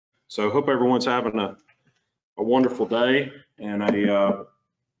So hope everyone's having a wonderful day and a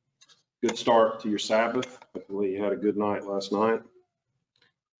good start to your Sabbath. Hopefully you had a good night last night.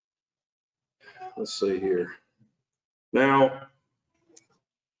 Let's see here. Now,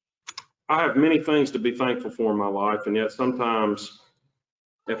 I have many things to be thankful for in my life, and yet sometimes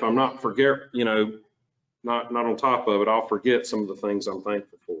if I'm not not on top of it, I'll forget some of the things I'm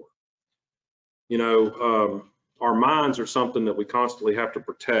thankful for. Our minds are something that we constantly have to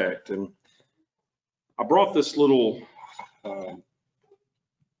protect. And I brought this little, I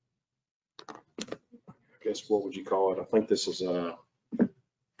guess, what would you call it? I think this is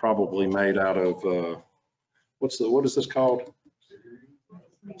probably made out of, what is this called?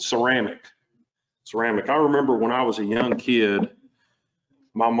 Ceramic. I remember when I was a young kid,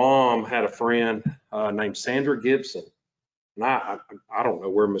 my mom had a friend named Sandra Gibson. And I don't know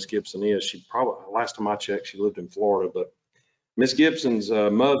where Miss Gibson is. She probably, last time I checked, she lived in Florida, but Miss Gibson's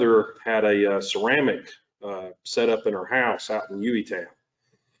mother had a ceramic set up in her house out in Hueytown.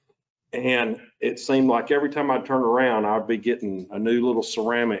 And it seemed like every time I'd turn around, I'd be getting a new little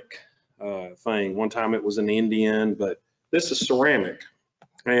ceramic thing. One time it was an Indian, but this is ceramic.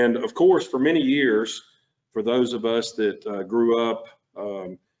 And of course, for many years, for those of us that grew up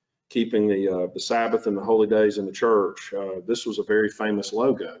keeping the Sabbath and the holy days in the church, this was a very famous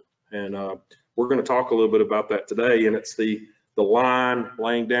logo. And we're going to talk a little bit about that today. And it's the lion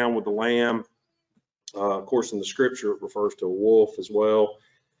laying down with the lamb. Of course, in the scripture, it refers to a wolf as well.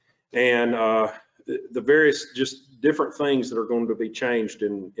 And the various just different things that are going to be changed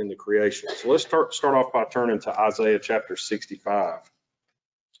in the creation. So let's start off by turning to Isaiah chapter 65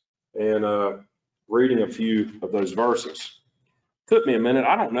 and reading a few of those verses. Took me a minute.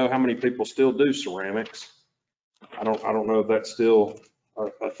 I don't know how many people still do ceramics. I don't know if that's still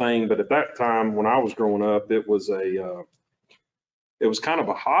a thing, but at that time when I was growing up, it was kind of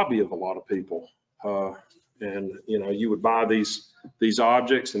a hobby of a lot of people. And you would buy these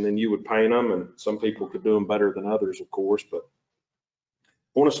objects and then you would paint them, and some people could do them better than others, of course. But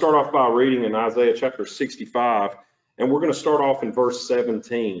I want to start off by reading in Isaiah chapter 65, and we're going to start off in verse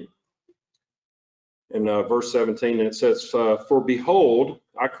 17. In verse 17, and it says, "For behold,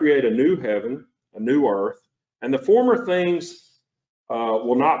 I create a new heaven, a new earth, and the former things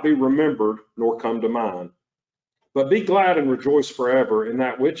will not be remembered nor come to mind. But be glad and rejoice forever in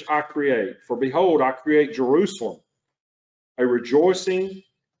that which I create. For behold, I create Jerusalem, a rejoicing,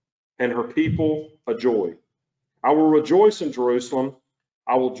 and her people a joy. I will rejoice in Jerusalem,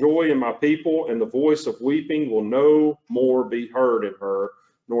 I will joy in my people, and the voice of weeping will no more be heard in her,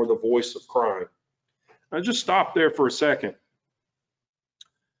 nor the voice of crying." Now just stop there for a second.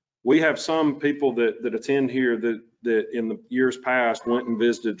 We have some people that attend here that in the years past went and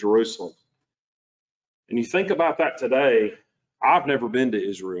visited Jerusalem. And you think about that today. I've never been to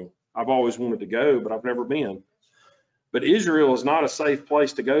Israel. I've always wanted to go, but I've never been. But Israel is not a safe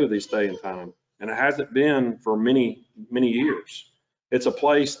place to go this day and time. And it hasn't been for many, many years. It's a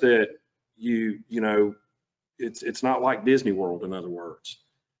place that it's not like Disney World, in other words.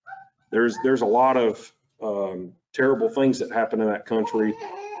 There's a lot of terrible things that happen in that country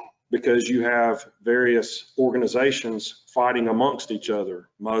because you have various organizations fighting amongst each other,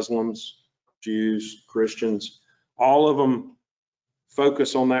 Muslims, Jews, Christians. All of them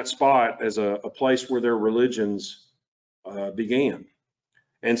focus on that spot as a place where their religions began.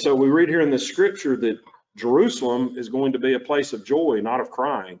 And so we read here in the scripture that Jerusalem is going to be a place of joy, not of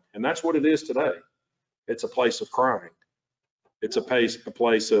crying. And that's what it is today. It's a place of crying. It's a place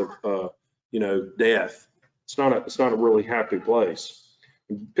of death. It's not a really happy place.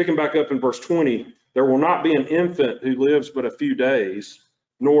 Picking back up in verse 20, "There will not be an infant who lives but a few days,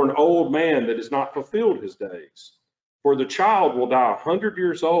 nor an old man that has not fulfilled his days. For the child will die 100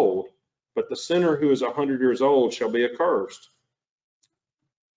 years old, but the sinner who is 100 years old shall be accursed.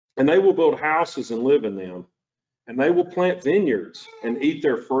 And they will build houses and live in them, and they will plant vineyards and eat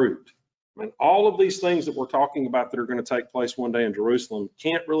their fruit." And all of these things that we're talking about that are going to take place one day in Jerusalem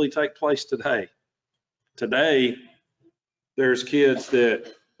can't really take place today. Today, there's kids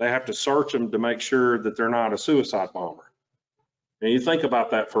that they have to search them to make sure that they're not a suicide bomber. And you think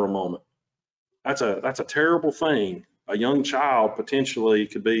about that for a moment. That's a terrible thing. A young child potentially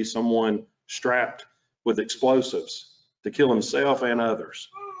could be someone strapped with explosives to kill himself and others.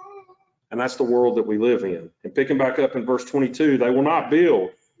 And that's the world that we live in. And picking back up in verse 22, "They will not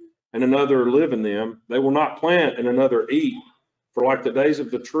build and another live in them. They will not plant and another eat. For like the days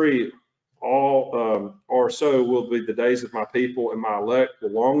of the tree, all or so will be the days of my people, and my elect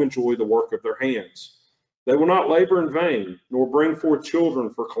will long enjoy the work of their hands. They will not labor in vain, nor bring forth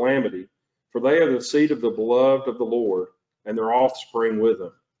children for calamity, for they are the seed of the beloved of the Lord, and their offspring with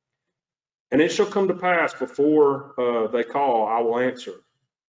them. And it shall come to pass before they call, I will answer.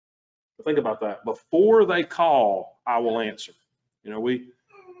 Think about that. Before they call, I will answer. You know,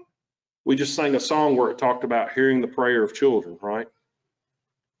 we just sang a song where it talked about hearing the prayer of children, right?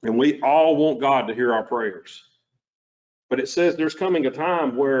 And we all want God to hear our prayers. But it says there's coming a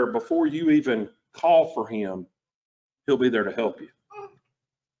time where before you even call for him, he'll be there to help you.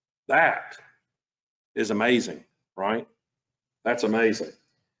 That is amazing, right? That's amazing.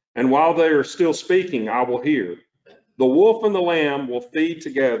 And while they are still speaking, I will hear. The wolf and the lamb will feed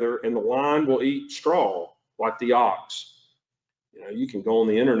together, and the lion will eat straw like the ox. You know, you can go on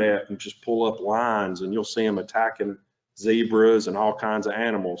the internet and just pull up lions, and you'll see them attacking zebras and all kinds of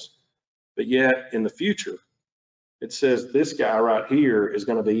animals. But yet, in the future, it says this guy right here is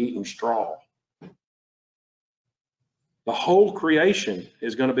going to be eating straw. The whole creation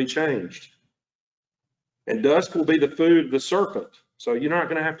is going to be changed. And dust will be the food of the serpent. So you're not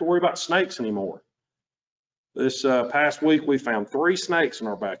going to have to worry about snakes anymore. This past week, we found 3 snakes in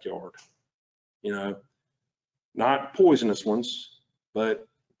our backyard. You know, not poisonous ones, but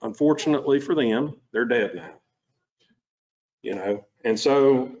unfortunately for them, they're dead now. You know, and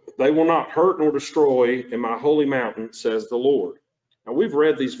so they will not hurt nor destroy in my holy mountain, says the Lord. Now, we've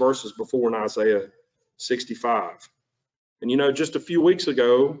read these verses before in Isaiah 65. And, you know, just a few weeks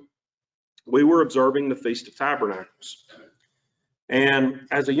ago, we were observing the Feast of Tabernacles. And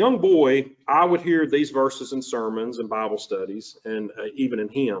as a young boy, I would hear these verses in sermons and Bible studies and even in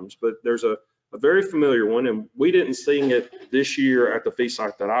hymns, but there's a very familiar one, and we didn't sing it this year at the feast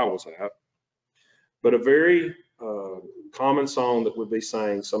site that I was at, but a very common song that would be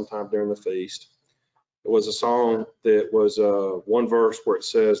sang sometime during the feast. It was a song that was one verse where it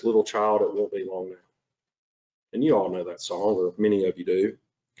says, "Little child, it won't be long now." And you all know that song, or many of you do.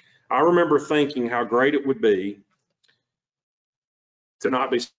 I remember thinking how great it would be to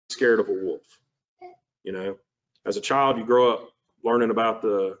not be scared of a wolf. You know, as a child, you grow up learning about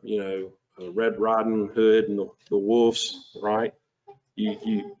the, you know, Red Riding Hood and the wolves, right?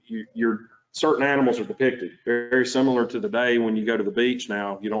 You're certain animals are depicted very similar to the day when you go to the beach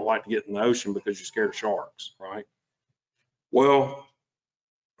now. You don't like to get in the ocean because you're scared of sharks, right? Well,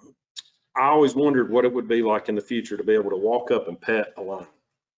 I always wondered what it would be like in the future to be able to walk up and pet a lion.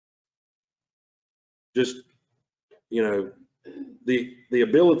 Just, you know, the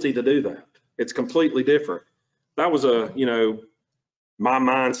ability to do that. It's completely different. That was you know, my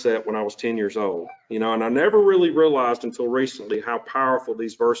mindset when I was 10 years old, you know, and I never really realized until recently how powerful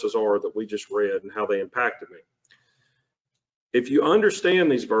these verses are that we just read and how they impacted me. If you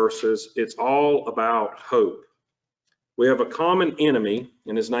understand these verses, it's all about hope. We have a common enemy,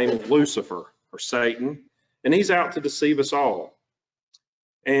 and his name is Lucifer, or Satan, and he's out to deceive us all.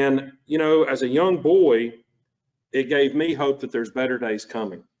 And, you know, as a young boy, it gave me hope that there's better days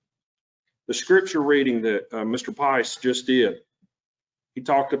coming. The scripture reading that Mr. Pice just did, he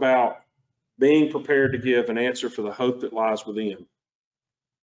talked about being prepared to give an answer for the hope that lies within.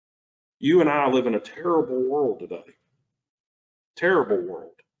 You and I live in a terrible world today. Terrible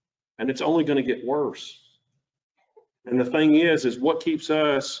world. And it's only going to get worse. And the thing is what keeps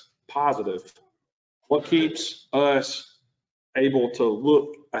us positive? What keeps us able to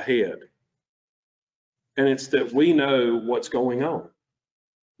look ahead? And it's that we know what's going on.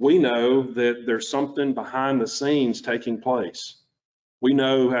 We know that there's something behind the scenes taking place. We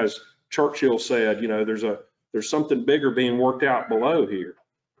know, as Churchill said, you know, there's something bigger being worked out below here.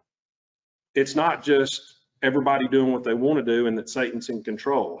 It's not just everybody doing what they want to do and that Satan's in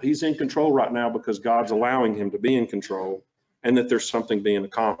control. He's in control right now because God's allowing him to be in control, and that there's something being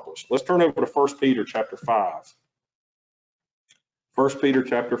accomplished. Let's turn over to 1 Peter chapter 5. 1 Peter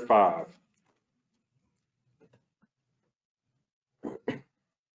chapter 5.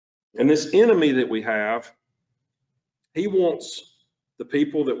 And this enemy that we have, he wants the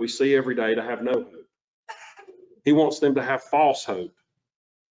people that we see every day to have no hope. He wants them to have false hope.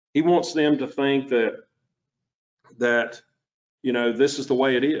 He wants them to think that you know, this is the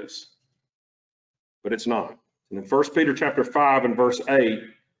way it is, but it's not. And in 1 Peter chapter 5 and verse 8,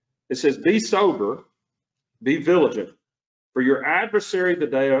 it says, "Be sober, be vigilant, for your adversary, the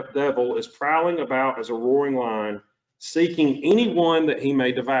devil, is prowling about as a roaring lion, seeking anyone that he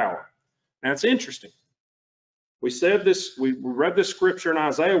may devour." Now, it's interesting. We said this, we read this scripture in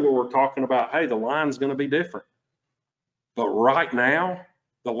Isaiah where we're talking about, hey, the lion's going to be different. But right now,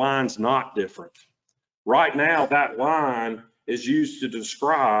 the line's not different. Right now, that line is used to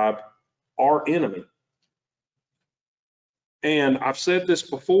describe our enemy. And I've said this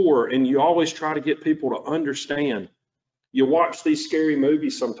before, and you always try to get people to understand. You watch these scary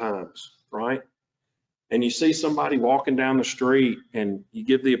movies sometimes, right? and you see somebody walking down the street and you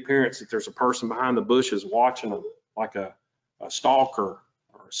give the appearance that there's a person behind the bushes watching them, like a stalker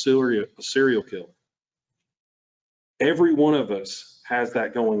or a serial killer. Every one of us has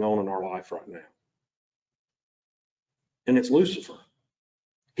that going on in our life right now. And it's Lucifer.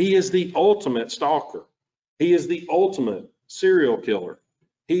 He is the ultimate stalker. He is the ultimate serial killer.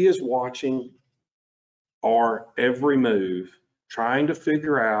 He is watching our every move, trying to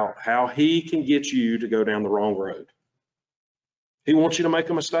figure out how he can get you to go down the wrong road. He wants you to make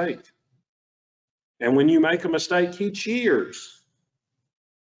a mistake. And when you make a mistake, he cheers.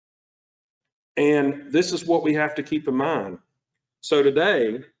 And this is what we have to keep in mind. So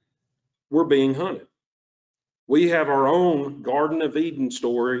today, we're being hunted. We have our own Garden of Eden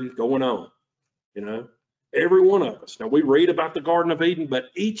story going on, you know, every one of us. Now, we read about the Garden of Eden, but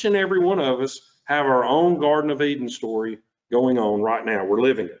each and every one of us have our own Garden of Eden story going on right now. We're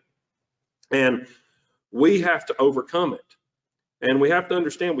living it. And we have to overcome it. And we have to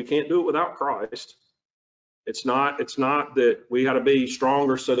understand we can't do it without Christ. It's not that we got to be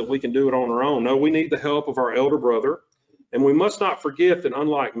stronger so that we can do it on our own. No, we need the help of our elder brother. And we must not forget that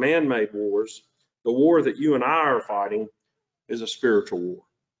unlike man-made wars, the war that you and I are fighting is a spiritual war.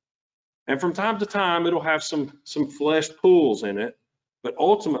 And from time to time, it'll have some flesh pulls in it. But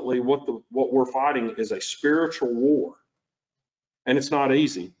ultimately, what we're fighting is a spiritual war. And it's not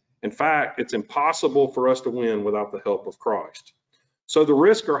easy. In fact, it's impossible for us to win without the help of Christ. So the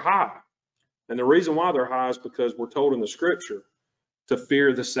risks are high. And the reason why they're high is because we're told in the scripture to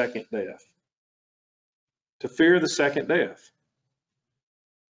fear the second death. To fear the second death.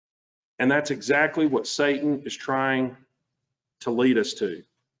 And that's exactly what Satan is trying to lead us to,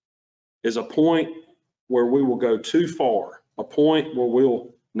 is a point where we will go too far, a point where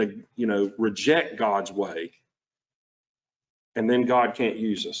we'll, reject God's way, and then God can't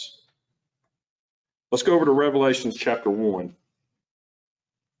use us. Let's go over to Revelation chapter 1.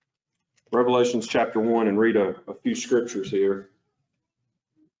 Revelations chapter 1 and read a few scriptures here.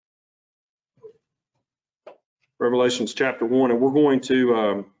 Revelations chapter 1, and we're going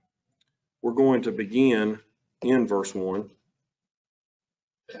to begin in verse 1.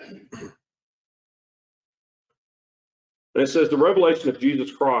 And it says, the revelation of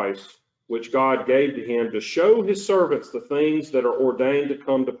Jesus Christ, which God gave to him to show his servants the things that are ordained to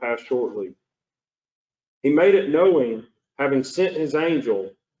come to pass shortly. He made it knowing, having sent his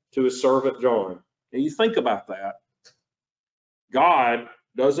angel to his servant John. And you think about that. God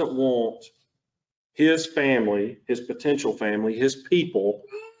doesn't want his family, his potential family, his people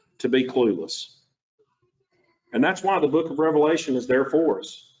to be clueless. And that's why the book of Revelation is there for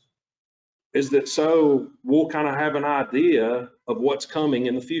us, is that so we'll kind of have an idea of what's coming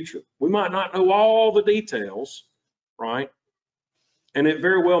in the future. We might not know all the details, right? And it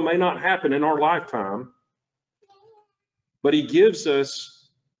very well may not happen in our lifetime, but he gives us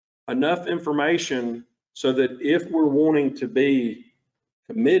enough information so that if we're wanting to be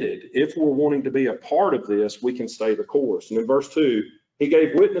committed, if we're wanting to be a part of this, we can stay the course. And in verse 2, he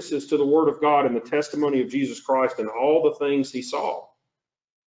gave witnesses to the word of God and the testimony of Jesus Christ and all the things he saw.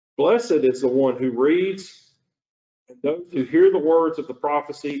 Blessed is the one who reads, and those who hear the words of the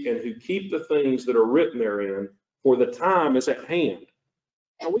prophecy and who keep the things that are written therein, for the time is at hand.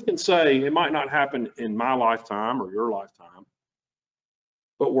 Now we can say it might not happen in my lifetime or your lifetime,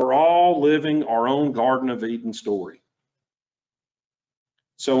 but we're all living our own Garden of Eden story.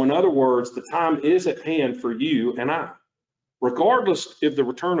 So in other words, the time is at hand for you and I. Regardless if the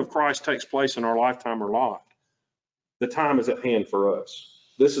return of Christ takes place in our lifetime or not, the time is at hand for us.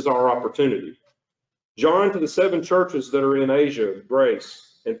 This is our opportunity. John, to the 7 churches that are in Asia,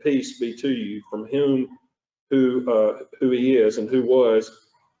 grace and peace be to you from him who he is and who was,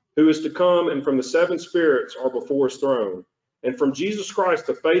 who is to come, and from the 7 spirits are before his throne, and from Jesus Christ,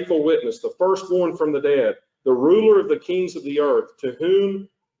 the faithful witness, the firstborn from the dead, the ruler of the kings of the earth, to whom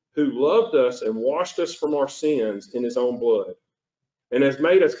who loved us and washed us from our sins in his own blood, and has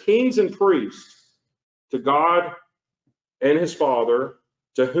made us kings and priests to God and his Father,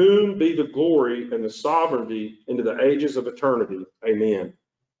 to whom be the glory and the sovereignty into the ages of eternity. Amen.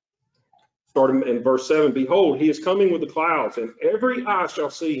 Starting in verse 7, behold, he is coming with the clouds, and every eye shall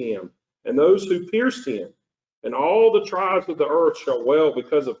see him, and those who pierced him, and all the tribes of the earth shall wail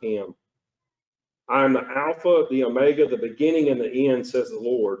because of him. I am the Alpha, the Omega, the beginning and the end, says the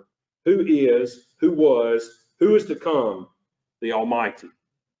Lord, who is, who was, who is to come, the Almighty.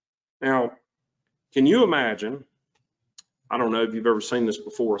 Now, can you imagine, I don't know if you've ever seen this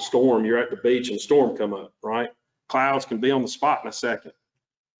before, a storm, you're at the beach and a storm come up, right? Clouds can be on the spot in a second.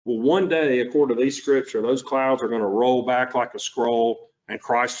 Well, one day, according to these scripture, those clouds are going to roll back like a scroll and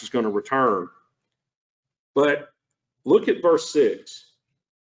Christ is going to return. But look at verse 6.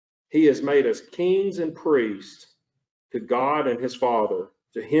 He has made us kings and priests to God and his Father.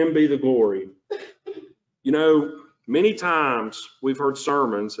 To him be the glory. You know, many times we've heard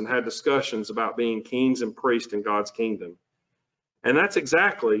sermons and had discussions about being kings and priests in God's kingdom. And that's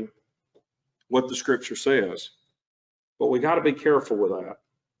exactly what the scripture says. But we got to be careful with that.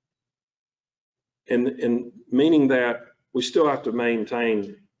 And meaning that we still have to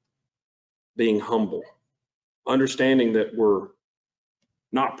maintain being humble, understanding that we're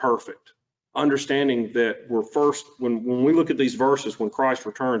not perfect, understanding that we're first, when we look at these verses, when Christ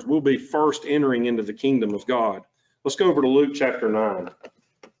returns, we'll be first entering into the kingdom of God. Let's go over to Luke chapter 9.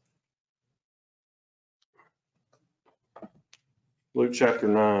 Luke chapter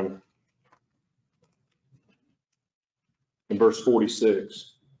 9 and verse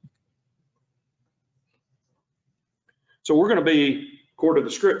 46. So we're going to be, according to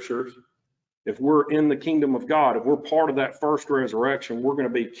the scriptures, if we're in the kingdom of God, if we're part of that first resurrection, we're going to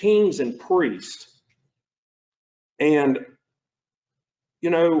be kings and priests. And,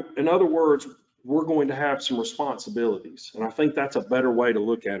 you know, in other words, we're going to have some responsibilities. And I think that's a better way to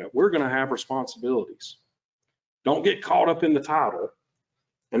look at it. We're going to have responsibilities. Don't get caught up in the title.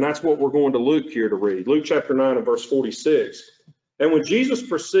 And that's what we're going to Luke here to read. Luke chapter 9 and verse 46. And when Jesus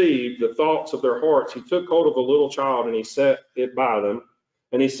perceived the thoughts of their hearts, he took hold of a little child and he set it by them.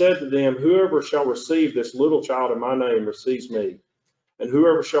 And he said to them, whoever shall receive this little child in my name receives me. And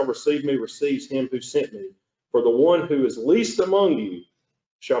whoever shall receive me receives him who sent me. For the one who is least among you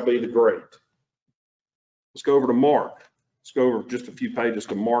shall be the great. Let's go over to Mark. Let's go over just a few pages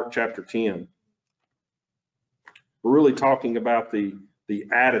to Mark chapter 10. We're really talking about the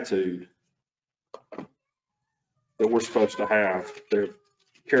attitude that we're supposed to have, the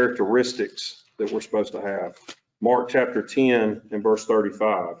characteristics that we're supposed to have. Mark chapter 10 and verse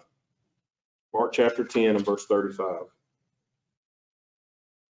 35. Mark chapter 10 and verse 35.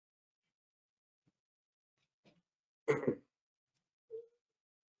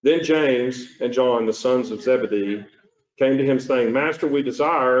 Then James and John, the sons of Zebedee, came to him saying, Master, we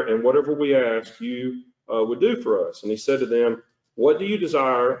desire, and whatever we ask you would do for us. And he said to them, what do you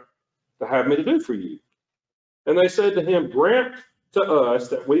desire to have me to do for you? And they said to him, grant to us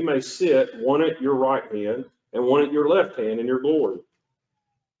that we may sit one at your right hand and one at your left hand in your glory.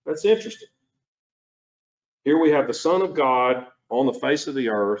 That's interesting. Here we have the Son of God on the face of the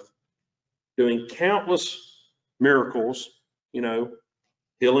earth doing countless miracles, you know,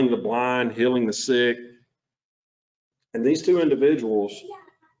 healing the blind, healing the sick. And these two individuals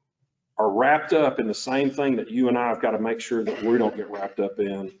are wrapped up in the same thing that you and I have got to make sure that we don't get wrapped up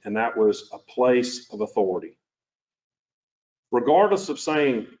in, and that was a place of authority. Regardless of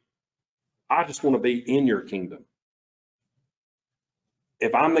saying, I just want to be in your kingdom.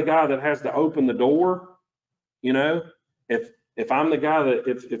 If I'm the guy that has to open the door, you know, if I'm the guy that,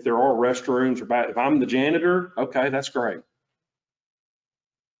 if there are restrooms or if I'm the janitor, okay, that's great.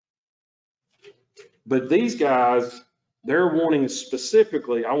 But these guys, they're wanting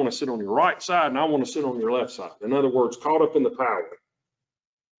specifically, I want to sit on your right side and I want to sit on your left side. In other words, caught up in the power.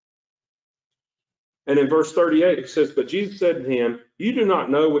 And in verse 38, it says, but Jesus said to him, you do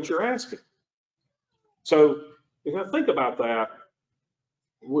not know what you're asking. So if I think about that,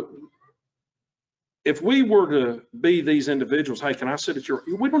 if we were to be these individuals, hey, can I sit at your,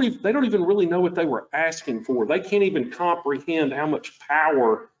 they don't even really know what they were asking for. They can't even comprehend how much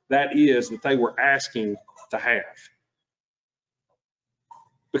power that is that they were asking to have.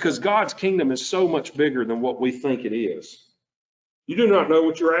 Because God's kingdom is so much bigger than what we think it is. You do not know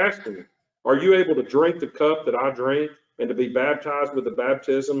what you're asking. Are you able to drink the cup that I drink and to be baptized with the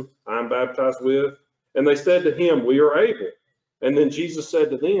baptism I'm baptized with? And they said to him, we are able. And then Jesus said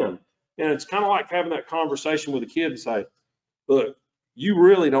to them, and it's kind of like having that conversation with a kid and say, look, you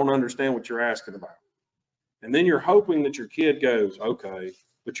really don't understand what you're asking about. And then you're hoping that your kid goes, okay,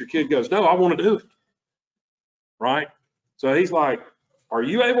 but your kid goes, no, I want to do it, right? So he's like, are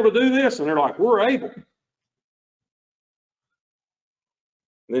you able to do this? And they're like, we're able.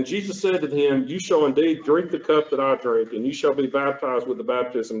 And then Jesus said to him, you shall indeed drink the cup that I drink, and you shall be baptized with the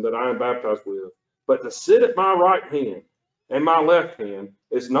baptism that I am baptized with. But to sit at my right hand and my left hand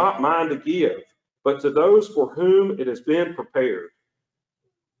is not mine to give, but to those for whom it has been prepared.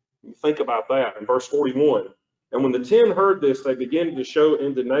 You think about that in verse 41. And when the 10 heard this, they began to show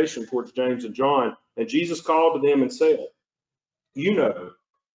indignation towards James and John. And Jesus called to them and said, you know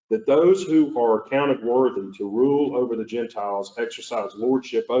that those who are accounted worthy to rule over the Gentiles exercise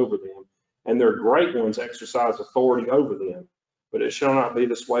lordship over them, and their great ones exercise authority over them. But it shall not be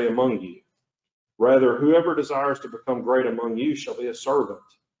this way among you. Rather, whoever desires to become great among you shall be a servant.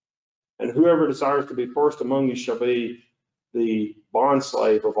 And whoever desires to be first among you shall be the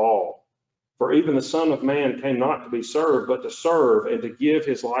bondslave of all. For even the Son of Man came not to be served, but to serve and to give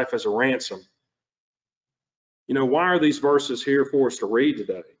his life as a ransom. You know, why are these verses here for us to read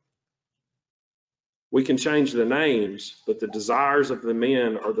today? We can change the names, but the desires of the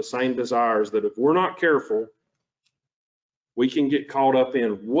men are the same desires that if we're not careful, we can get caught up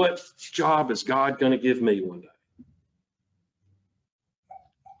in what job is God going to give me one day?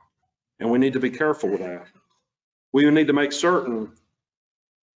 And we need to be careful with that. We need to make certain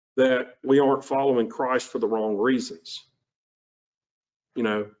that we aren't following Christ for the wrong reasons, you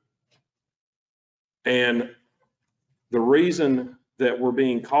know. And the reason that we're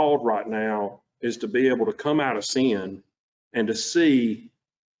being called right now is to be able to come out of sin and to see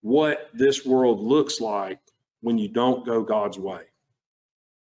what this world looks like when you don't go God's way.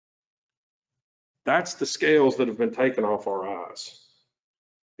 That's the scales that have been taken off our eyes.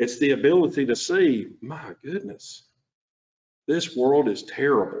 It's the ability to see, my goodness, this world is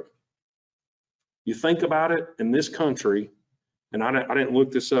terrible. You think about it in this country, and I didn't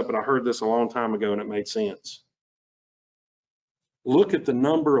look this up, but I heard this a long time ago and it made sense. Look at the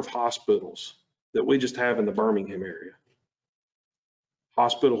number of hospitals that we just have in the Birmingham area.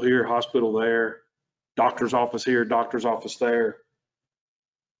 Hospital here, hospital there, doctor's office here, doctor's office there.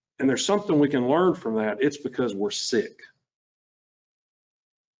 And there's something we can learn from that. It's because we're sick.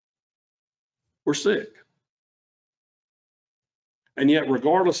 We're sick. And yet,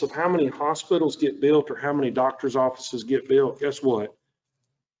 regardless of how many hospitals get built or how many doctor's offices get built, guess what?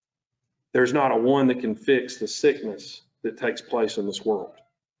 There's not a one that can fix the sickness that takes place in this world.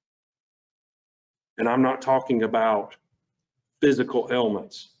 And I'm not talking about physical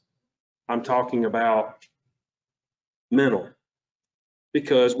ailments. I'm talking about mental,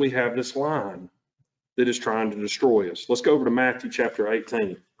 because we have this line that is trying to destroy us. Let's go over to Matthew chapter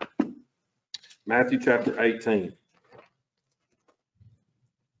 18. Matthew chapter 18.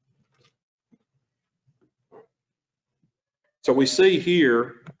 So we see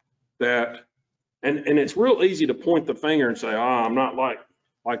here that, and it's real easy to point the finger and say, I'm not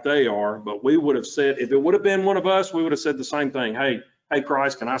like they are, but we would have said, if it would have been one of us, we would have said the same thing. Hey,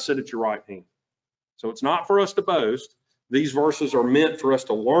 Christ, can I sit at your right hand? So it's not for us to boast. These verses are meant for us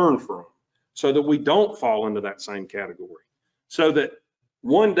to learn from so that we don't fall into that same category. So that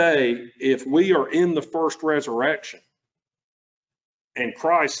one day, if we are in the first resurrection and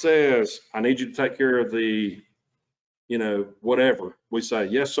Christ says, I need you to take care of the, whatever, we say,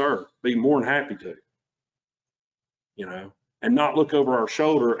 yes, sir, be more than happy to, and not look over our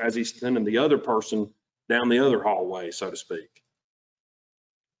shoulder as he's sending the other person down the other hallway, so to speak.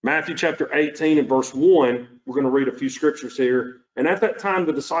 Matthew chapter 18 and verse 1, we're going to read a few scriptures here. And at that time,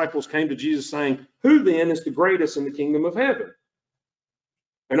 the disciples came to Jesus saying, who then is the greatest in the kingdom of heaven?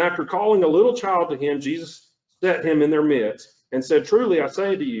 And after calling a little child to him, Jesus set him in their midst and said, truly, I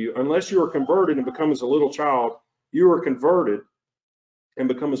say to you, unless you are converted and become as a little child, you are converted and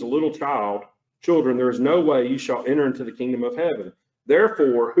become as a little child, children, there is no way you shall enter into the kingdom of heaven.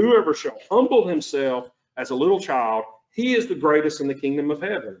 Therefore, whoever shall humble himself as a little child, he is the greatest in the kingdom of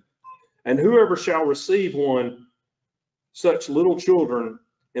heaven. And whoever shall receive one, such little children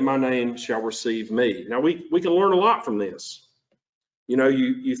in my name shall receive me. Now, we can learn a lot from this.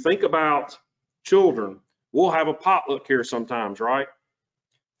 You think about children. We'll have a potluck here sometimes, right?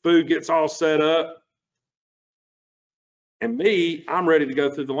 Food gets all set up. And me, I'm ready to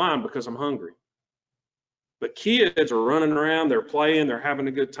go through the line because I'm hungry. But kids are running around, they're playing, they're having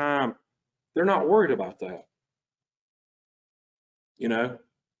a good time. They're not worried about that.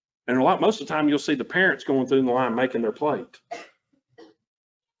 And most of the time you'll see the parents going through the line making their plate.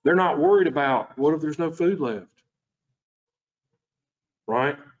 They're not worried about what if there's no food left,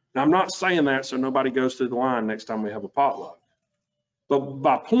 right? Now, I'm not saying that so nobody goes through the line next time we have a potluck. But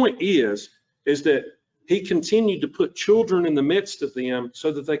my point is that he continued to put children in the midst of them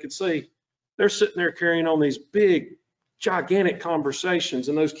so that they could see they're sitting there carrying on these big, gigantic conversations,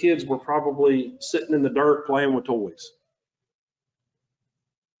 and those kids were probably sitting in the dirt playing with toys.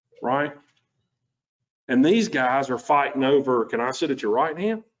 Right? And these guys are fighting over, can I sit at your right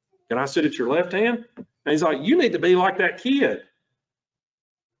hand? Can I sit at your left hand? And he's like, you need to be like that kid.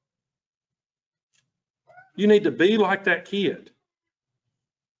 You need to be like that kid.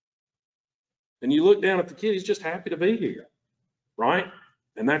 And you look down at the kid, he's just happy to be here, right?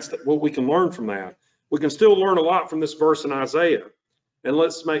 And that's what we can learn from that. We can still learn a lot from this verse in Isaiah. And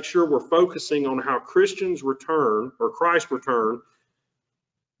let's make sure we're focusing on how Christians return, or Christ's return,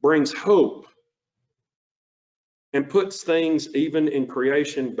 brings hope and puts things even in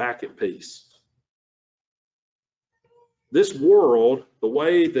creation back at peace. This world, the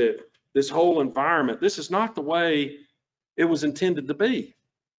way that this whole environment. This is not the way it was intended to be.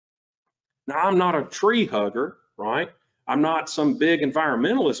 Now, I'm not a tree hugger, right? I'm not some big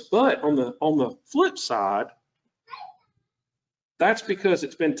environmentalist, but on the flip side, that's because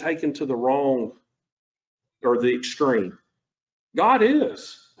it's been taken to the wrong or the extreme. God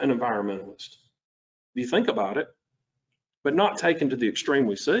is an environmentalist, if you think about it, but not taken to the extreme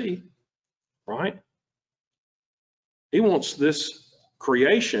we see, right? He wants this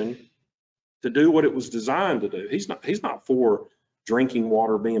creation to do what it was designed to do. He's not for drinking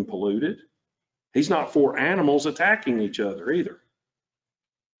water being polluted. He's not for animals attacking each other either.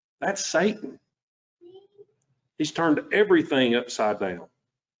 That's Satan. He's turned everything upside down.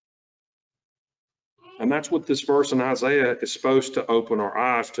 And that's what this verse in Isaiah is supposed to open our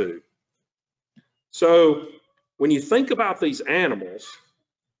eyes to. So when you think about these animals,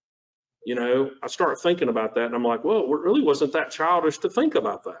 you know, I start thinking about that and I'm like, well, it really wasn't that childish to think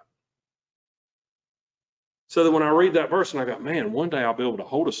about that. So that when I read that verse and I go, man, one day I'll be able to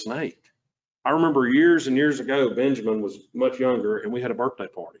hold a snake. I remember years and years ago, Benjamin was much younger and we had a birthday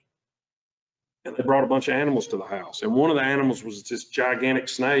party. And they brought a bunch of animals to the house. And one of the animals was this gigantic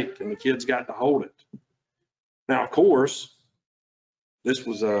snake and the kids got to hold it. Now, of course, this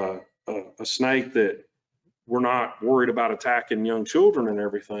was a snake that we're not worried about attacking young children and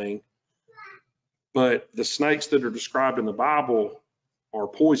everything. But the snakes that are described in the Bible are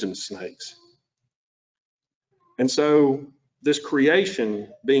poisonous snakes. And so this creation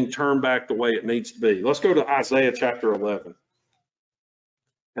being turned back the way it needs to be. Let's go to Isaiah chapter 11.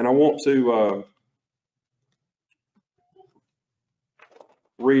 And I want to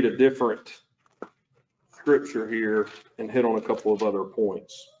read a different scripture here and hit on a couple of other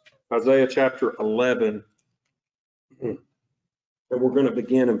points. Isaiah chapter 11, and we're going to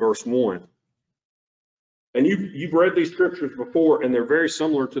begin in verse 1. And you've read these scriptures before, and they're very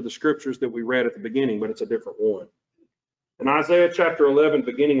similar to the scriptures that we read at the beginning, but it's a different one. In Isaiah chapter 11,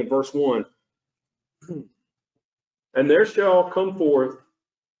 beginning in verse 1, and there shall come forth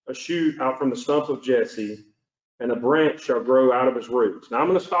a shoot out from the stump of Jesse, and a branch shall grow out of his roots. Now I'm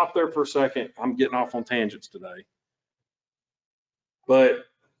going to stop there for a second. I'm getting off on tangents today. But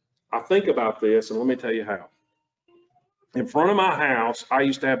I think about this, and let me tell you how. In front of my house, I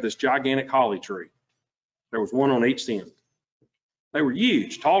used to have this gigantic holly tree. There was one on each end. They were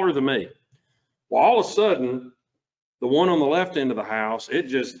huge, taller than me. Well, all of a sudden, the one on the left end of the house, it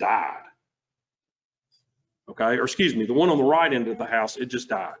just died. Okay, or excuse me, the one on the right end of the house, it just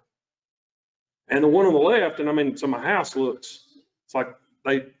died. And the one on the left, and I mean, so my house looks, it's like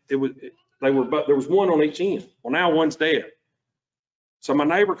there was one on each end. Well, now one's dead. So my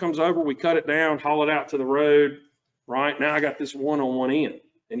neighbor comes over, we cut it down, haul it out to the road, right? Now I got this one on one end.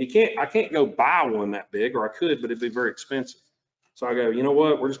 And I can't go buy one that big, or I could, but it'd be very expensive. So I go, you know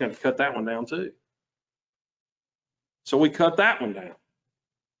what? We're just going to cut that one down too. So we cut that one down,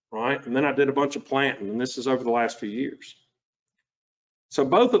 right? And then I did a bunch of planting, and this is over the last few years. So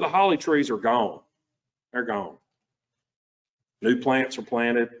both of the holly trees are gone. They're gone. New plants are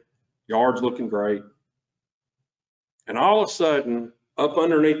planted, yard's looking great. And all of a sudden, up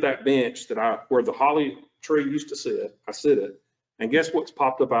underneath that bench where the holly tree used to sit, I sit it. And guess what's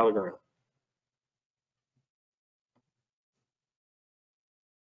popped up out of the ground?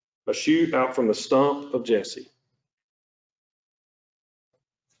 A shoot out from the stump of Jesse.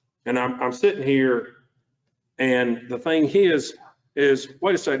 And I'm sitting here, and the thing is,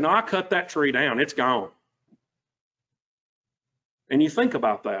 wait a second, no, I cut that tree down, it's gone. And you think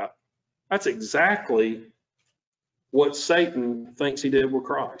about that, that's exactly what Satan thinks he did with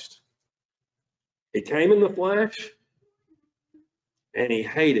Christ. He came in the flesh, and he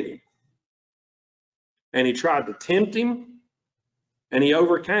hated him. And he tried to tempt him, and he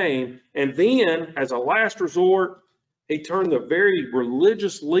overcame. And then, as a last resort, he turned the very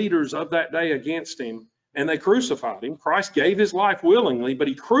religious leaders of that day against him, and they crucified him. Christ gave his life willingly, but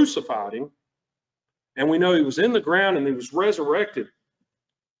he crucified him. And we know he was in the ground and he was resurrected.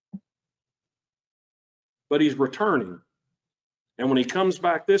 But he's returning. And when he comes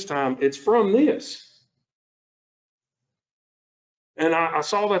back this time, it's from this. And I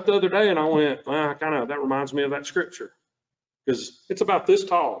saw that the other day and I went, well, that reminds me of that scripture. Because it's about this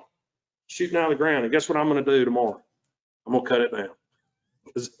tall, shooting out of the ground. And guess what I'm going to do tomorrow? I'm going to cut it down.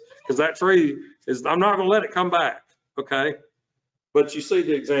 Because that tree I'm not going to let it come back. Okay? But you see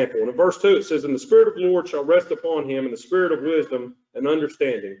the example. And in verse 2, it says, and the Spirit of the Lord shall rest upon him, and the Spirit of wisdom and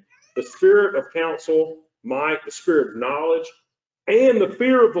understanding, the Spirit of counsel, might, the Spirit of knowledge, and the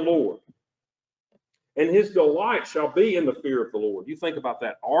fear of the Lord. And his delight shall be in the fear of the Lord. You think about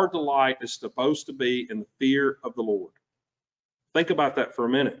that. Our delight is supposed to be in the fear of the Lord. Think about that for a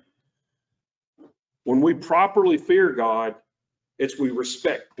minute. When we properly fear God, it's we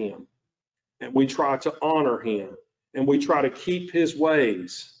respect him and we try to honor him and we try to keep his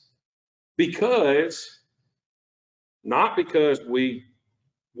ways, not because we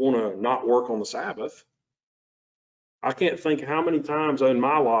want to not work on the Sabbath. I can't think how many times in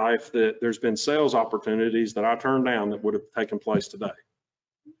my life that there's been sales opportunities that I turned down that would have taken place today.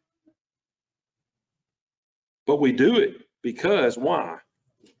 But we do it because why?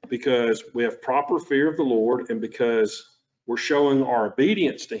 Because we have proper fear of the Lord and because we're showing our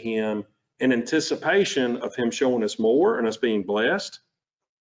obedience to him in anticipation of him showing us more and us being blessed.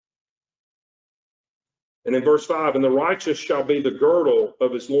 And in verse 5, and the righteous shall be the girdle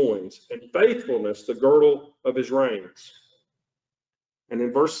of his loins, and faithfulness the girdle of his reins. And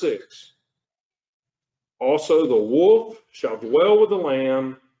in verse 6, also the wolf shall dwell with the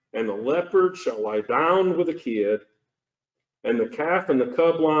lamb, and the leopard shall lie down with the kid, and the calf and the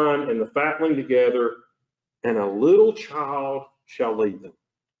cub line and the fatling together, and a little child shall lead them.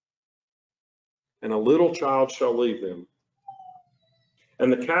 And a little child shall lead them.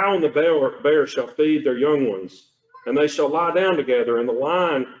 And the cow and the bear shall feed their young ones, and they shall lie down together, and the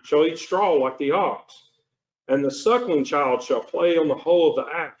lion shall eat straw like the ox. And the suckling child shall play on the hole of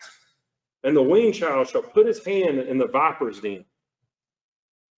the axe, and the weaned child shall put his hand in the viper's den.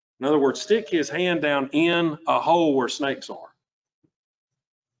 In other words, stick his hand down in a hole where snakes are.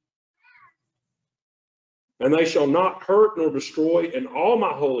 And they shall not hurt nor destroy in all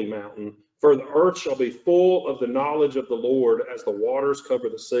my holy mountain, for the earth shall be full of the knowledge of the Lord as the waters cover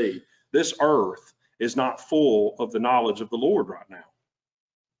the sea. This earth is not full of the knowledge of the Lord right now.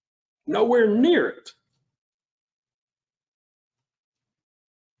 Nowhere near it.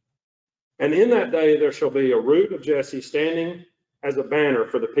 And in that day there shall be a root of Jesse standing as a banner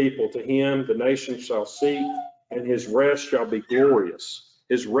for the people. To him the nations shall seek, and his rest shall be glorious.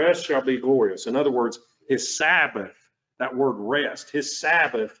 His rest shall be glorious. In other words, his Sabbath, that word rest, his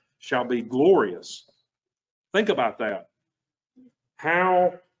Sabbath shall be glorious. Think about that.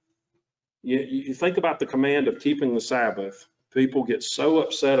 How you think about the command of keeping the Sabbath. People get so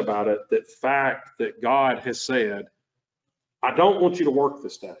upset about it, that fact that God has said, I don't want you to work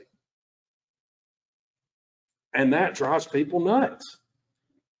this day. And that drives people nuts.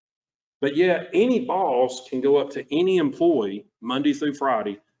 But yet any boss can go up to any employee Monday through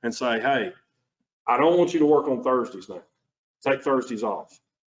Friday and say, hey, I don't want you to work on Thursdays now. Take Thursdays off.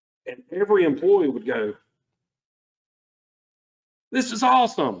 And every employee would go, this is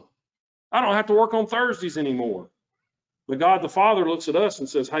awesome. I don't have to work on Thursdays anymore. But God the Father looks at us and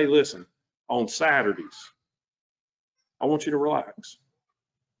says, hey, listen, on Saturdays, I want you to relax.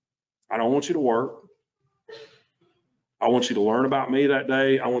 I don't want you to work. I want you to learn about me that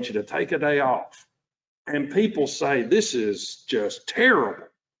day. I want you to take a day off. And people say, this is just terrible.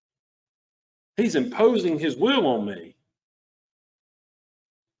 He's imposing his will on me.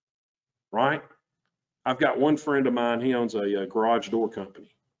 Right? I've got one friend of mine, he owns a garage door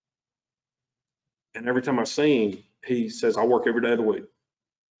company. And every time I see him, he says, I work every day of the week.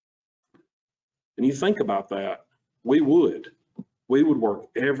 And you think about that, we would work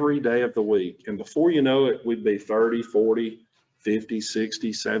every day of the week. And before you know it, we'd be 30, 40, 50,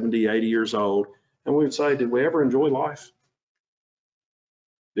 60, 70, 80 years old. And we would say, did we ever enjoy life?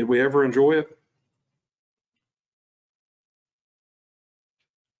 Did we ever enjoy it?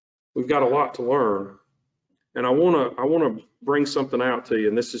 We've got a lot to learn. And I want to bring something out to you,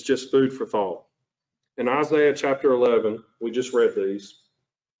 and this is just food for thought. In Isaiah chapter 11, we just read these.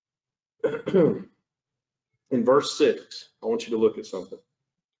 In verse 6, I want you to look at something.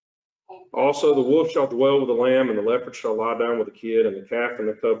 Also, the wolf shall dwell with the lamb, and the leopard shall lie down with the kid, and the calf and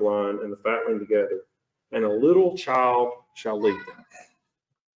the cub line, and the fatling together. And a little child shall lead them.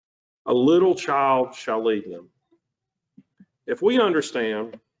 A little child shall lead them. If we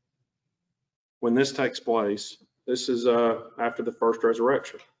understand when this takes place, this is after the first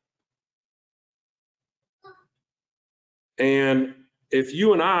resurrection. And if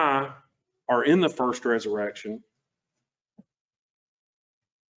you and I are in the first resurrection,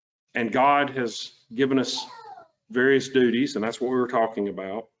 and God has given us various duties, and that's what we were talking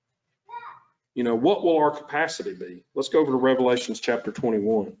about, you know, what will our capacity be? Let's go over to Revelations chapter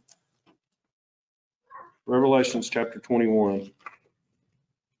 21. Revelations chapter 21.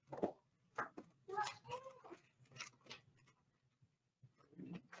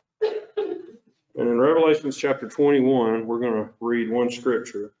 And in Revelations chapter 21, we're going to read one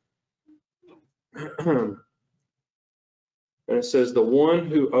scripture. And it says, the one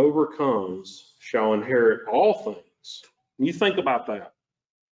who overcomes shall inherit all things. And you think about that.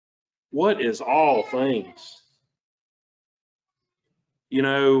 What is all things? You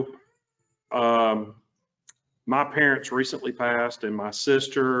know, my parents recently passed, and my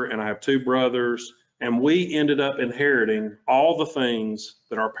sister, and I have two brothers, and we ended up inheriting all the things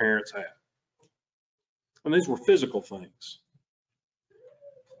that our parents had. And these were physical things.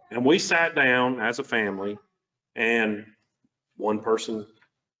 And we sat down as a family, and one person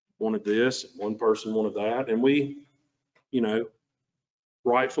wanted this, one person wanted that, and we,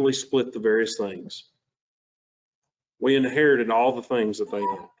 rightfully split the various things. We inherited all the things that they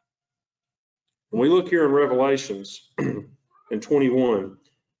owned. When we look here in Revelations in 21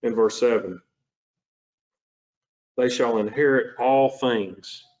 and verse 7, they shall inherit all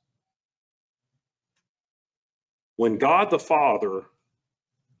things. When God the Father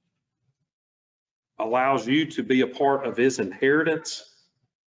allows you to be a part of his inheritance,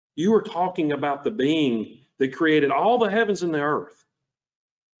 you are talking about the being that created all the heavens and the earth,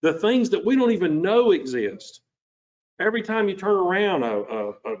 the things that we don't even know exist. Every time you turn around,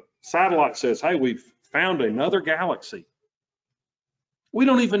 a satellite says, hey, we've found another galaxy. We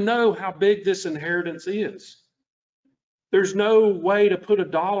don't even know how big this inheritance is. There's no way to put a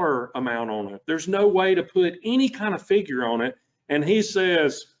dollar amount on it. There's no way to put any kind of figure on it. And he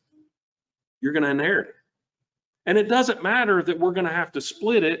says, you're going to inherit it. And it doesn't matter that we're going to have to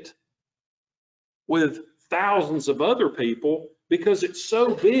split it with thousands of other people, because it's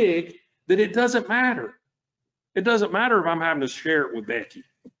so big that it doesn't matter. It doesn't matter if I'm having to share it with Becky,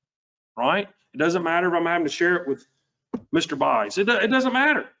 right? It doesn't matter if I'm having to share it with Mr. Bice. It doesn't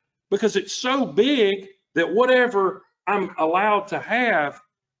matter, because it's so big that whatever I'm allowed to have,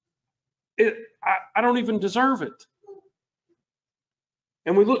 I don't even deserve it.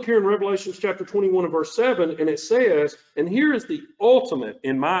 And we look here in Revelation chapter 21 and verse 7, and it says, and here is the ultimate,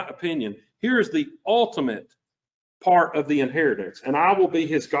 in my opinion, here is the ultimate part of the inheritance. And I will be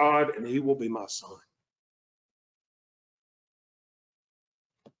his God, and he will be my son.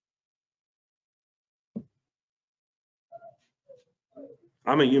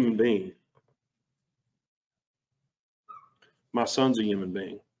 I'm a human being. My son's a human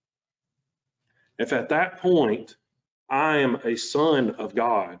being. If at that point I am a son of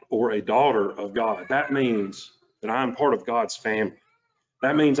God or a daughter of God, that means that I'm part of God's family.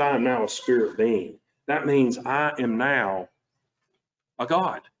 That means I am now a spirit being. That means I am now a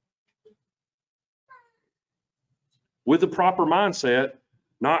God. With the proper mindset,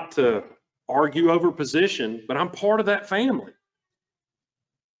 not to argue over position, but I'm part of that family.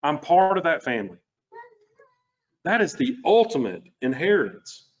 I'm part of that family. That is the ultimate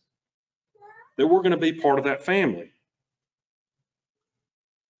inheritance, that we're going to be part of that family.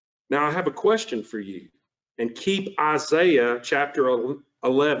 Now, I have a question for you, and keep Isaiah chapter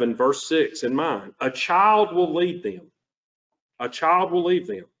 11, verse 6 in mind. A child will lead them. A child will lead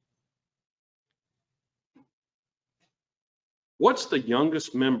them. What's the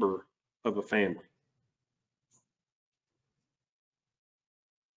youngest member of a family?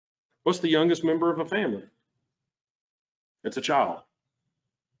 What's the youngest member of a family? It's a child.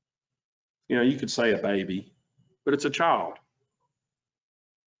 You could say a baby, but it's a child.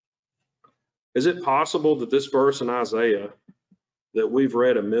 Is it possible that this verse in Isaiah that we've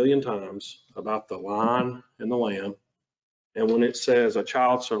read a million times about the lion and the lamb, and when it says a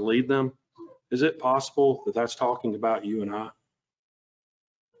child shall lead them, is it possible that that's talking about you and I?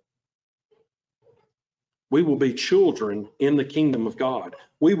 We will be children in the kingdom of God.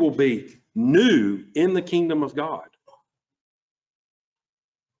 We will be new in the kingdom of God.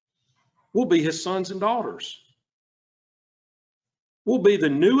 We'll be his sons and daughters. We'll be the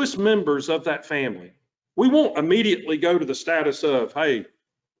newest members of that family. We won't immediately go to the status of, hey,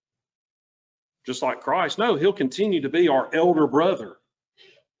 just like Christ. No, he'll continue to be our elder brother.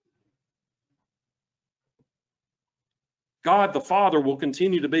 God the Father will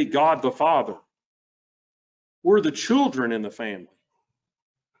continue to be God the Father. We're the children in the family.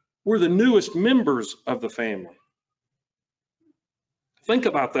 We're the newest members of the family. Think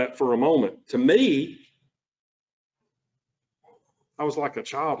about that for a moment. To me, I was like, a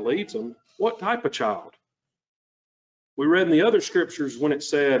child leads them. What type of child? We read in the other scriptures when it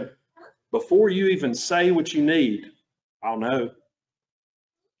said, before you even say what you need, I'll know.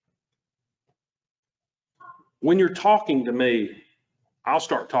 When you're talking to me, I'll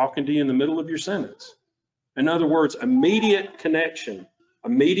start talking to you in the middle of your sentence. In other words, immediate connection,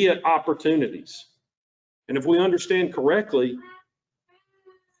 immediate opportunities. And if we understand correctly,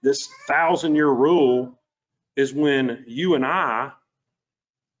 this 1,000-year rule is when you and I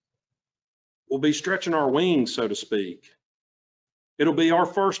will be stretching our wings, so to speak. It'll be our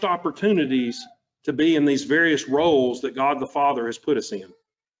first opportunities to be in these various roles that God the Father has put us in.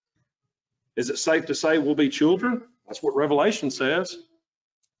 Is it safe to say we'll be children? That's what Revelation says,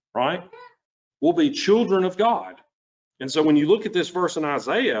 right? will be children of God. And so when you look at this verse in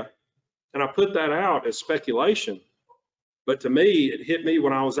Isaiah, and I put that out as speculation, but to me, it hit me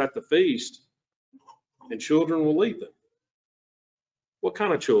when I was at the feast, and children will lead them. What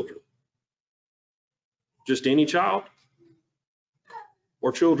kind of children? Just any child?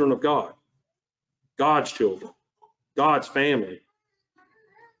 Or children of God? God's children, God's family.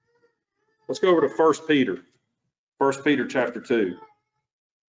 Let's go over to 1 Peter. 1 Peter chapter 2.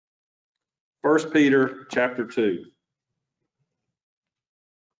 1 Peter chapter 2.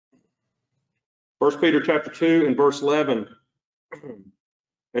 1 Peter chapter 2 and verse 11.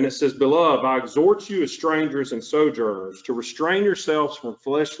 And it says, Beloved, I exhort you as strangers and sojourners to restrain yourselves from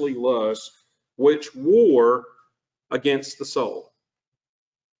fleshly lusts, which war against the soul.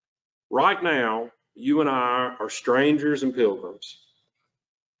 Right now, you and I are strangers and pilgrims.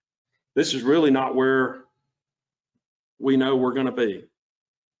 This is really not where we know we're going to be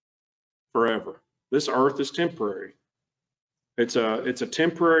forever. This earth is temporary. It's a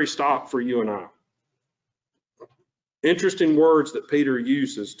temporary stop for you and I. Interesting words that Peter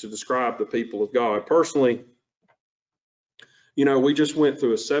uses to describe the people of God. Personally, you know, we just went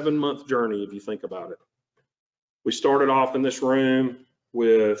through a 7-month journey, if you think about it. We started off in this room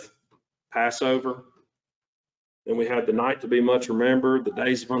with Passover. Then we had the night to be much remembered, the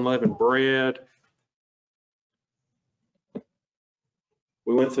days of unleavened bread.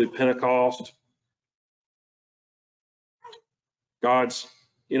 We went through Pentecost. God's,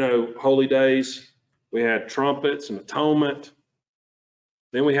 you know, holy days. We had trumpets and atonement.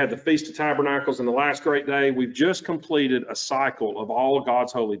 Then we had the Feast of Tabernacles, and the last great day. We've just completed a cycle of all of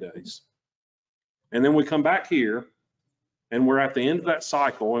God's holy days. And then we come back here, and we're at the end of that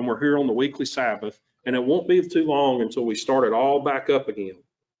cycle, and we're here on the weekly Sabbath, and it won't be too long until we start it all back up again.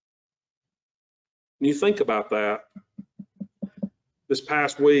 And you think about that, this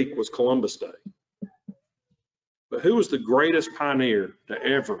past week was Columbus Day. But who was the greatest pioneer to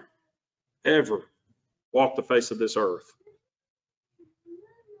ever walk the face of this earth?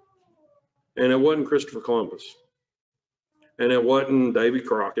 And it wasn't Christopher Columbus. And it wasn't Davy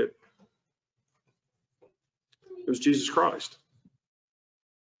Crockett. It was Jesus Christ.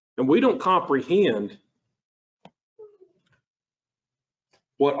 And we don't comprehend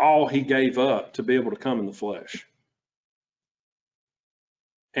what all he gave up to be able to come in the flesh.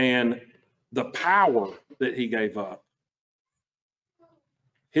 And the power that he gave up.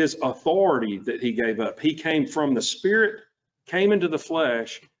 His authority that he gave up. He came from the Spirit, came into the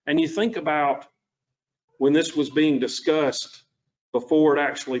flesh. And you think about when this was being discussed before it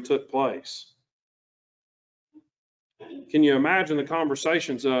actually took place. Can you imagine the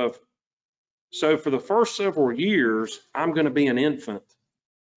conversations of, so for the first several years, I'm going to be an infant.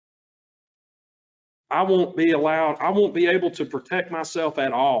 I won't be able to protect myself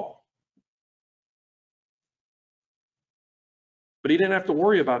at all. But he didn't have to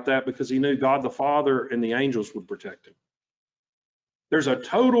worry about that because he knew God the Father and the angels would protect him. There's a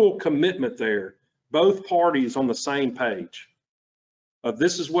total commitment there, both parties on the same page of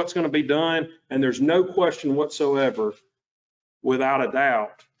this is what's going to be done, and there's no question whatsoever, without a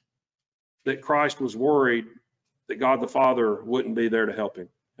doubt, that Christ was worried that God the Father wouldn't be there to help him.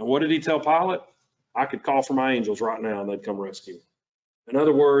 And what did he tell Pilate? I could call for my angels right now and they'd come rescue me. In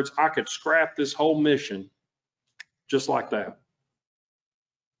other words, I could scrap this whole mission just like that.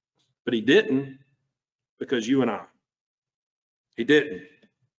 But he didn't, because you and I. He didn't.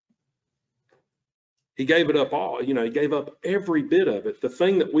 He gave it up all, you know, he gave up every bit of it. The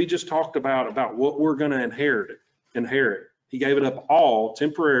thing that we just talked about what we're going to inherit. He gave it up all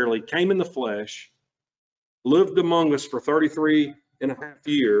temporarily, came in the flesh, lived among us for 33 and a half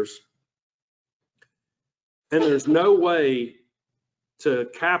years. And there's no way to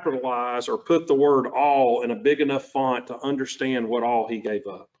capitalize or put the word all in a big enough font to understand what all he gave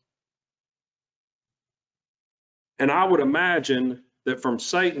up. And I would imagine that from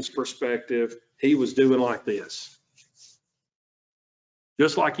Satan's perspective, he was doing like this.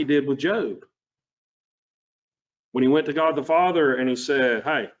 Just like he did with Job. When he went to God the Father and he said,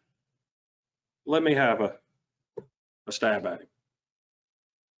 hey, let me have a stab at him.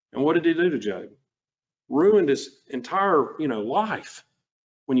 And what did he do to Job? Ruined his entire, life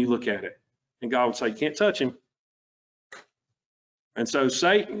when you look at it. And God would say, you can't touch him. And so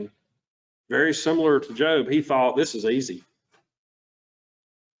Satan, very similar to Job, he thought this is easy.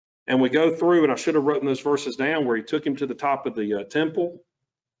 And we go through, and I should have written those verses down, where he took him to the top of the temple.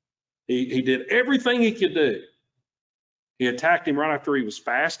 He did everything he could do. He attacked him right after he was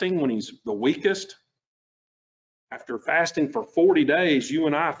fasting, when he's the weakest. After fasting for 40 days, you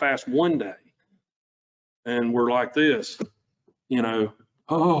and I fast one day. And we're like this,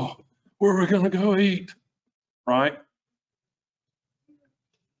 oh, Where are we going to go eat? Right?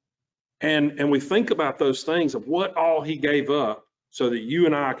 And we think about those things of what all he gave up so that you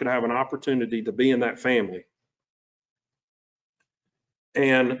and I could have an opportunity to be in that family.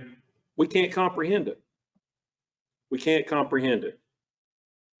 And we can't comprehend it. We can't comprehend it.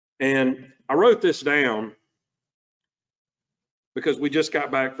 And I wrote this down because we just got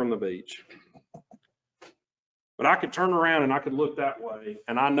back from the beach. But I could turn around and I could look that way,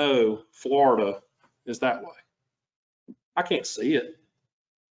 and I know Florida is that way. I can't see it.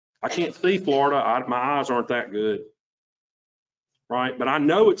 I can't see Florida. My eyes aren't that good, right? But I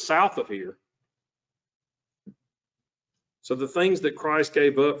know it's south of here. So the things that Christ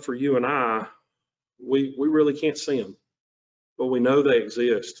gave up for you and I, we really can't see them, but we know they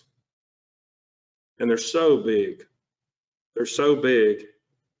exist. And they're so big. They're so big.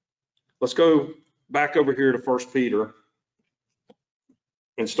 Let's go back over here to 1 Peter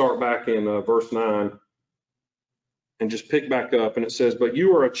and start back in verse 9 and just pick back up. And it says, but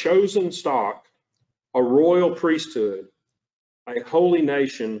you are a chosen stock, a royal priesthood, a holy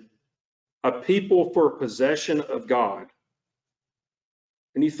nation, a people for possession of God.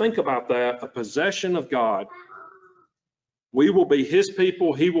 And you think about that, a possession of God. We will be his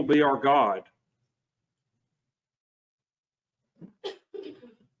people, he will be our God.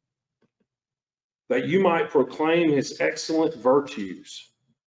 That you might proclaim his excellent virtues,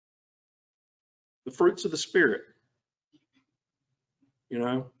 the fruits of the Spirit. You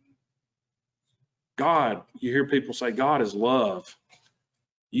know, God, you hear people say God is love.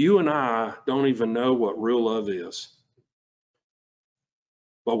 You and I don't even know what real love is,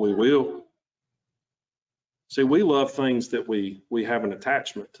 but we will. See, we love things that we have an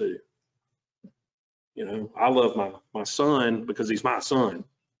attachment to. You know, I love my son because he's my son.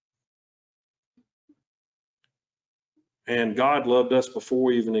 And God loved us before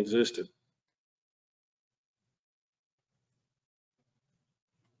we even existed.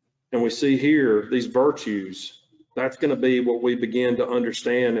 And we see here these virtues. That's going to be what we begin to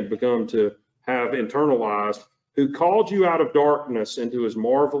understand and become to have internalized. Who called you out of darkness into his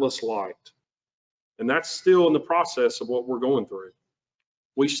marvelous light. And that's still in the process of what we're going through.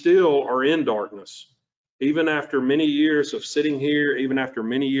 We still are in darkness. Even after many years of sitting here, even after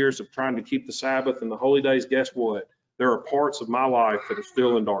many years of trying to keep the Sabbath and the holy days, guess what? There are parts of my life that are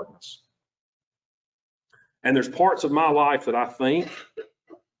still in darkness. And there's parts of my life that I think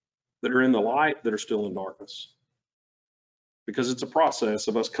that are in the light that are still in darkness. Because it's a process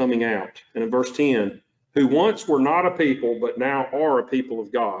of us coming out. And in verse 10, who once were not a people, but now are a people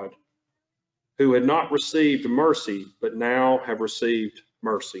of God, who had not received mercy, but now have received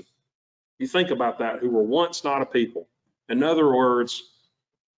mercy. You think about that, who were once not a people. In other words,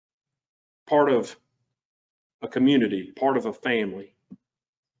 part of a community, part of a family.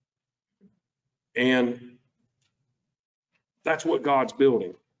 And that's what God's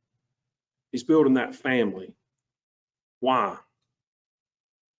building. He's building that family. Why?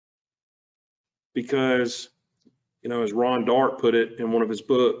 Because, you know, as Ron Dart put it in one of his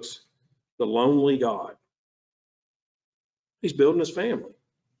books, The Lonely God. He's building his family.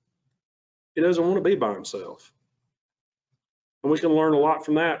 He doesn't want to be by himself. And we can learn a lot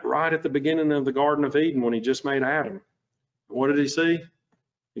from that right at the beginning of the Garden of Eden when he just made Adam. What did he see?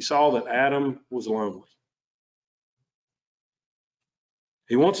 He saw that Adam was lonely.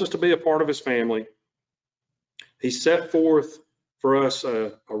 He wants us to be a part of his family. He set forth for us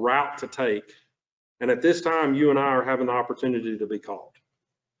a route to take. And at this time, you and I are having the opportunity to be called,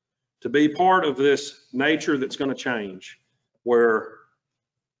 to be part of this nature that's going to change, where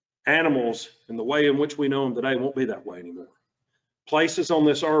animals and the way in which we know them today won't be that way anymore. Places on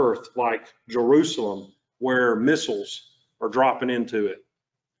this earth like Jerusalem, where missiles are dropping into it,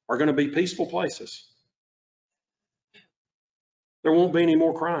 are going to be peaceful places. There won't be any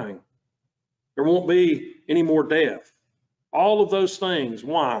more crying. There won't be any more death. All of those things.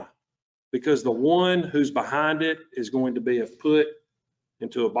 Why? Because the one who's behind it is going to be put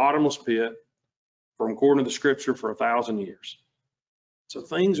into a bottomless pit, from according to the scripture, for 1,000 years. So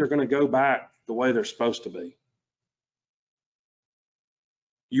things are going to go back the way they're supposed to be.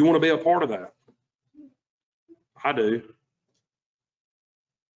 You want to be a part of that? I do.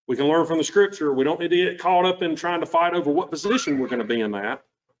 We can learn from the scripture. We don't need to get caught up in trying to fight over what position we're going to be in that.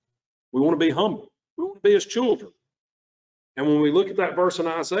 We want to be humble. We want to be his children. And when we look at that verse in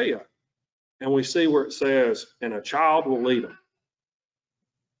Isaiah and we see where it says, and a child will lead them,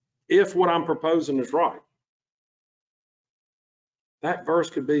 if what I'm proposing is right, that verse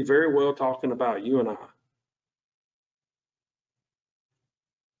could be very well talking about you and I.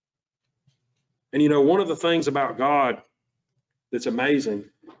 And you know, one of the things about God that's amazing,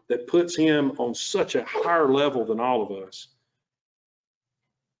 that puts him on such a higher level than all of us,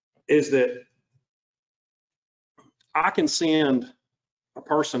 is that I can send a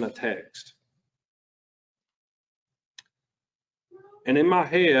person a text. And in my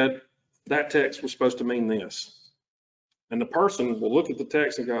head, that text was supposed to mean this. And the person will look at the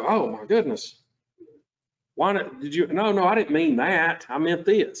text and go, oh my goodness, why did you, no, I didn't mean that. I meant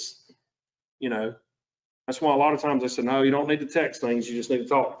this. You know, that's why a lot of times I said, no, you don't need to text things. You just need to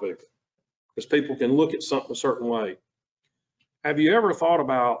talk to people, because people can look at something a certain way. Have you ever thought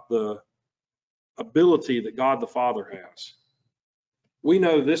about the ability that God the Father has? We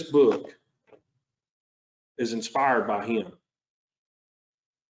know this book is inspired by him.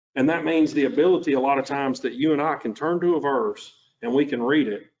 And that means the ability a lot of times that you and I can turn to a verse and we can read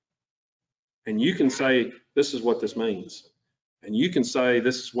it, and you can say, this is what this means. And you can say,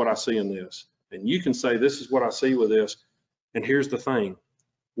 this is what I see in this. And you can say, this is what I see with this. And here's the thing.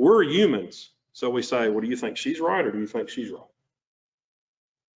 We're humans. So we say, well, do you think she's right or do you think she's wrong?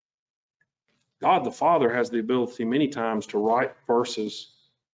 God the Father has the ability many times to write verses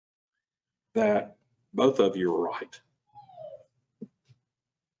that both of you are right.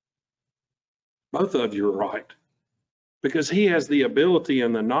 Both of you are right. Because he has the ability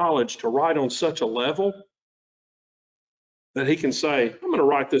and the knowledge to write on such a level that he can say, I'm going to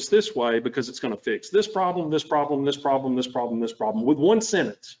write this way because it's going to fix this problem, this problem, this problem, this problem, this problem, with one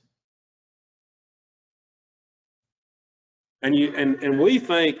sentence. And we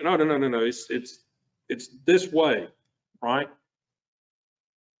think, no, it's this way, right?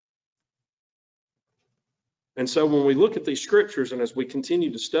 And so when we look at these scriptures and as we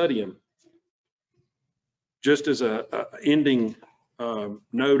continue to study them, just as a ending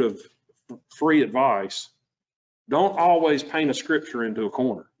note of free advice, don't always paint a scripture into a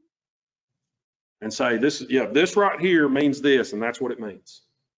corner and say, this right here means this, and that's what it means.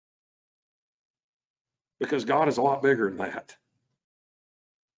 Because God is a lot bigger than that.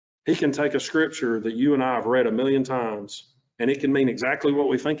 He can take a scripture that you and I have read 1,000,000 times, and it can mean exactly what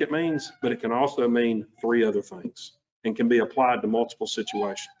we think it means, but it can also mean 3 other things and can be applied to multiple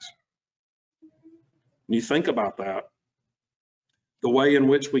situations. When you think about that, the way in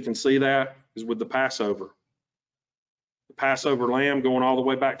which we can see that is with the Passover. The Passover lamb going all the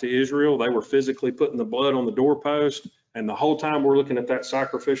way back to Israel, they were physically putting the blood on the doorpost, and the whole time we're looking at that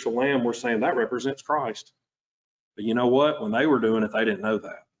sacrificial lamb, we're saying that represents Christ. But you know what? When they were doing it, they didn't know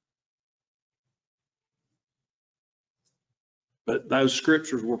that. But those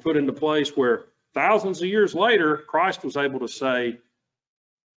scriptures were put into place where thousands of years later, Christ was able to say,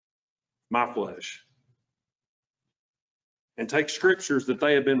 my flesh. And take scriptures that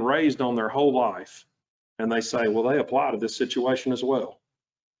they had been raised on their whole life, and they say, well, they apply to this situation as well.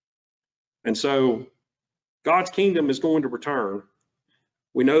 And so God's kingdom is going to return.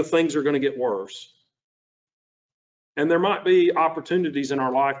 We know things are going to get worse. And there might be opportunities in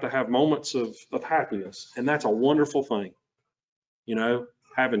our life to have moments of happiness, and that's a wonderful thing. You know,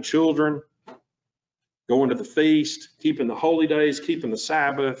 having children, going to the feast, keeping the holy days, keeping the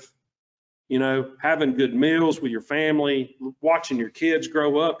Sabbath, you know, having good meals with your family, watching your kids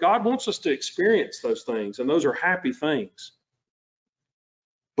grow up. God wants us to experience those things, and those are happy things.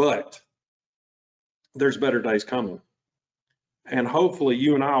 But there's better days coming. And hopefully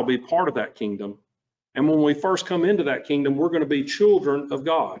you and I will be part of that kingdom. And when we first come into that kingdom, we're going to be children of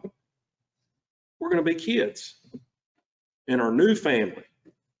God. We're going to be kids in our new family.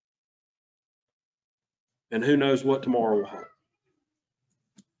 And who knows what tomorrow will hold.